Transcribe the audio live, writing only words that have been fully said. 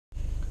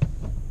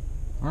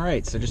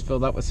Alright, so just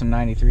filled up with some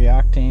 93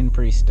 octane.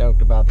 Pretty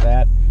stoked about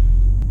that.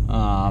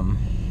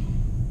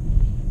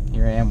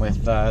 Here I am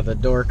with the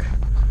Dork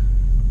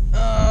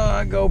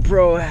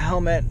GoPro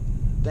helmet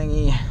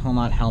thingy. Well,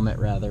 not helmet,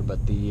 rather,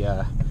 but the...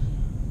 I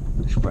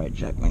should probably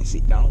jack my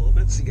seat down a little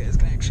bit so you guys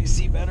can actually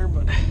see better,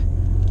 but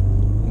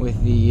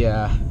with the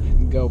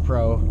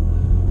GoPro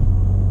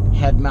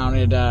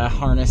head-mounted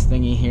harness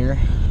thingy here,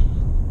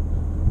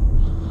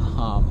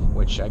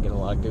 which I get a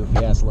lot of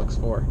goofy-ass looks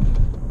for,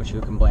 which who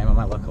can blame them?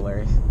 I look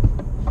hilarious.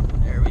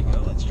 There we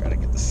go. Let's try to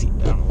get the seat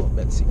down a little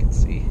bit so you can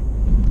see.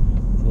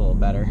 It's a little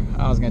better.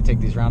 I was going to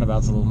take these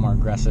roundabouts a little more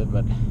aggressive,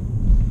 but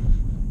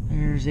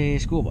there's a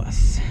school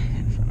bus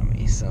in front of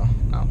me, so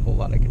not a whole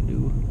lot I can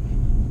do.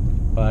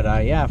 But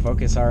yeah,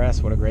 Focus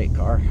RS, what a great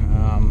car.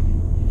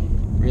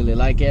 Really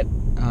like it.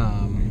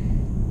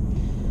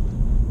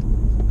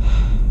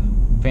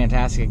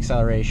 Fantastic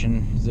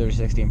acceleration, 0 to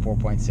 60 in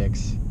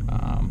 4.6.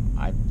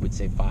 I would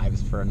say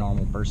 5s for a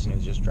normal person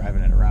who's just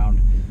driving it around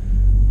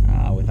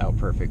without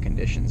perfect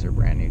conditions or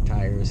brand new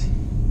tires.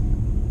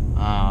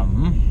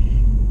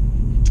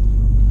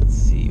 Let's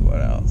see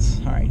what else.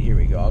 All right, here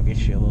we go. I'll get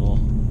you a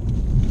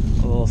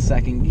little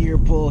second gear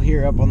pull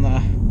here up on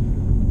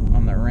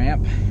the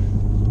ramp.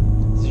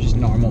 It's just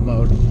normal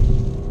mode.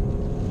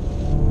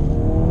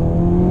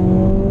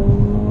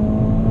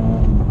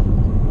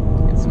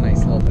 Get some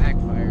nice little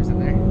backfires in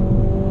there.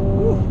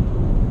 Woo.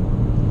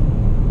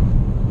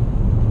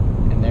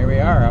 And there we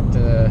are, up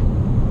to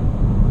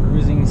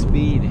cruising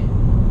speed.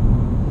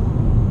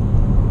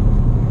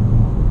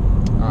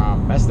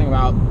 Best thing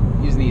about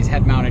using these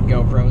head-mounted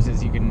GoPros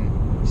is you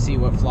can see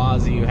what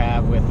flaws you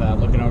have with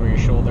looking over your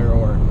shoulder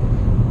or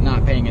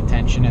not paying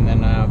attention, and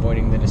then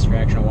avoiding the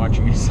distraction of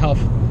watching yourself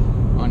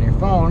on your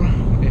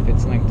phone if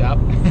it's linked up.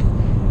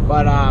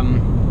 But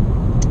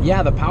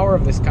yeah, the power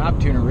of this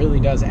Cobb tuner really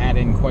does add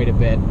in quite a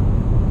bit.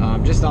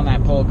 Just on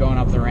that pull going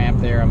up the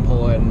ramp there, I'm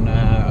pulling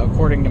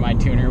according to my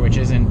tuner, which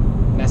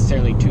isn't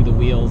necessarily to the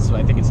wheels, so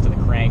I think it's to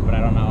the crank, but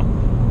I don't know.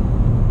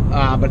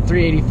 But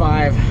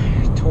 385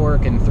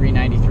 torque and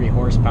 393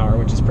 horsepower,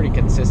 which is pretty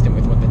consistent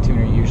with what the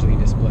tuner usually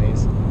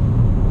displays.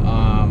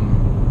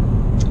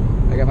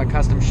 I got my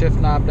custom shift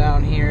knob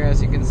down here,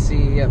 as you can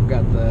see. I've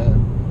got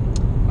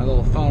my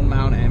little phone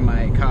mount and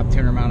my Cobb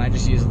tuner mount. I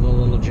just use a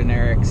little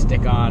generic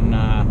stick-on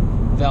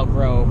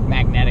Velcro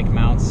magnetic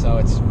mounts, so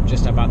it's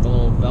just about the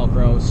little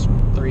Velcro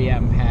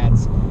 3M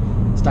pads.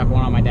 Stuck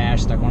one on my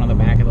dash, stuck one on the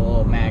back of the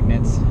little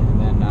magnets,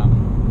 and then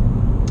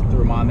threw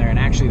them on there. And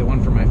actually the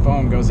one for my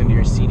phone goes into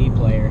your CD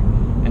player,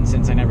 and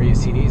since I never use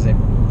CDs, I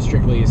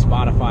strictly use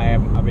Spotify.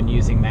 I've been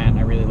using that and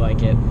I really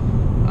like it.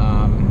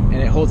 And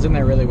it holds in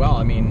there really well.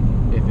 I mean,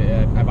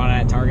 I bought it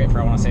at Target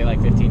for, I want to say, like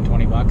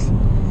 15-20 bucks,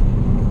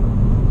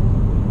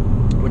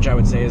 which I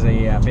would say is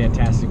a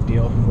fantastic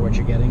deal for what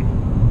you're getting.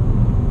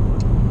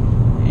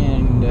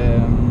 And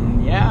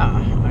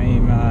yeah,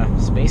 I'm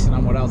spacing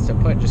on what else to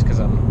put just because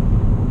I'm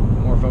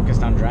more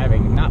focused on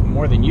driving. Not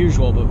more than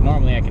usual, but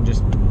normally I can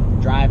just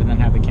drive and then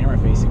have the camera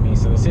facing me,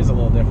 so this is a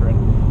little different.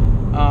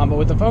 But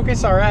with the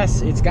Focus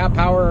RS, it's got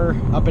power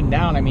up and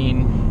down. I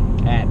mean,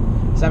 at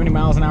 70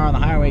 miles an hour on the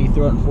highway, you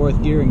throw it in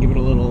 4th gear and give it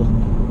a little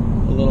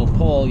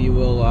pull, you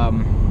will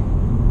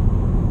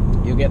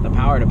you'll get the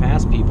power to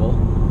pass people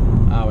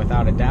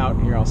without a doubt.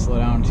 Here, I'll slow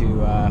down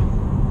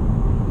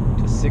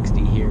to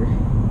 60 here.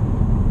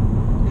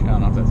 I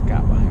don't know if that's a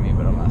cop behind me,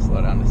 but I'm gonna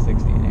slow down to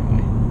 60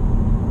 anyway.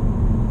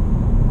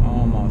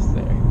 Almost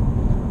there.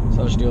 So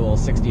I'll just do a little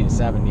 60 to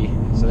 70.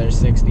 So there's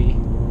 60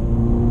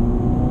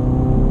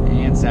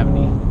 and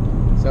 70.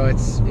 So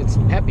it's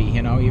peppy,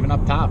 you know, even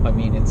up top. I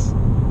mean, it's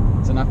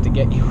enough to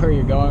get you where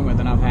you're going with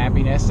enough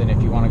happiness. And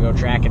if you want to go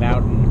track it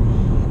out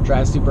and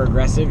drive super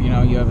aggressive, you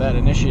know, you have that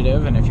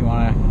initiative. And if you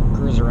want to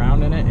cruise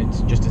around in it,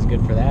 it's just as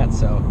good for that.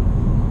 So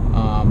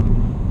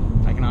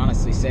I can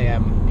honestly say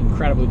I'm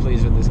incredibly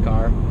pleased with this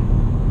car.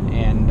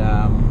 And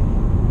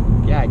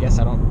yeah, I guess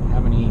I don't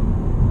have any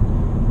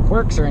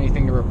quirks or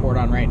anything to report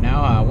on right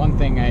now. One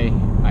thing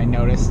I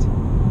noticed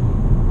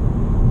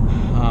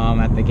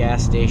at the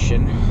gas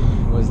station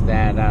was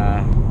that,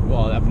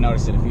 well, I've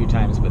noticed it a few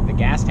times, but the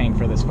gas tank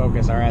for this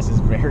Focus RS is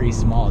very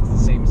small. It's the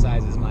same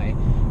size as my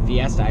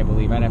Fiesta, I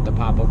believe. I'd have to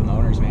pop open the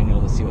owner's manual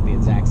to see what the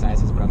exact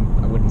size is, but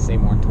I wouldn't say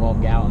more than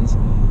 12 gallons.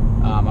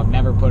 I've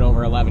never put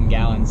over 11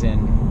 gallons in,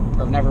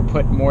 or I've never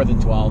put more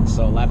than 12,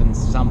 so 11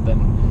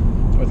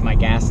 something with my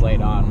gas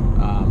light on.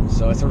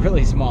 So it's a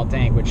really small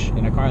tank, which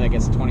in a car that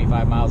gets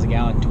 25 miles a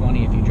gallon,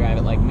 20 if you drive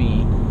it like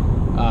me,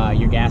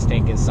 your gas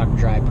tank is sucked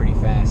dry pretty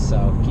fast.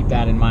 So keep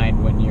that in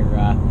mind when you're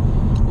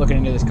looking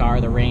into this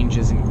car. The range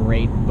isn't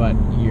great, but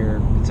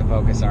it's a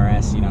Focus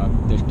RS, you know,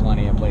 there's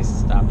plenty of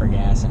places to stop for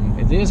gas. And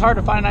it is hard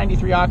to find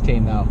 93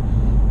 octane though.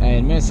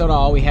 In Minnesota,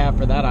 all we have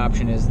for that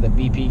option is the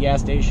BP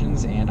gas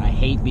stations, and I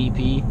hate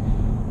BP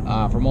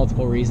for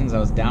multiple reasons. I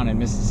was down in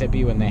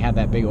Mississippi when they had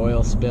that big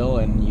oil spill,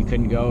 and you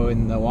couldn't go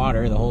in the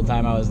water the whole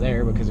time I was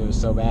there because it was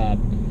so bad.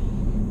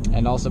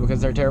 And also because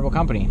they're a terrible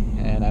company,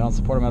 and I don't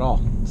support them at all.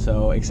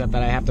 So, except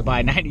that I have to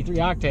buy 93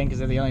 octane because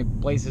they're the only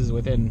places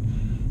within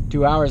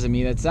 2 hours of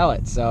me that sell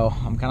it. So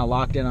I'm kind of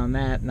locked in on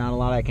that. Not a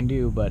lot I can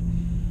do, but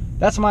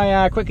that's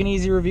my quick and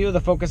easy review of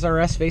the Focus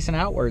RS facing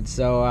outwards.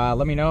 So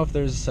let me know if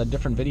there's a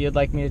different video you'd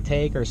like me to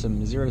take, or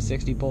some 0 to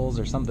 60 pulls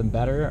or something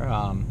better.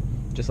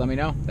 Just let me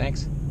know.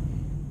 Thanks.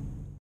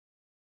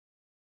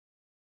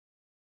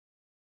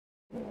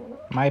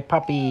 My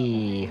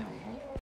puppy.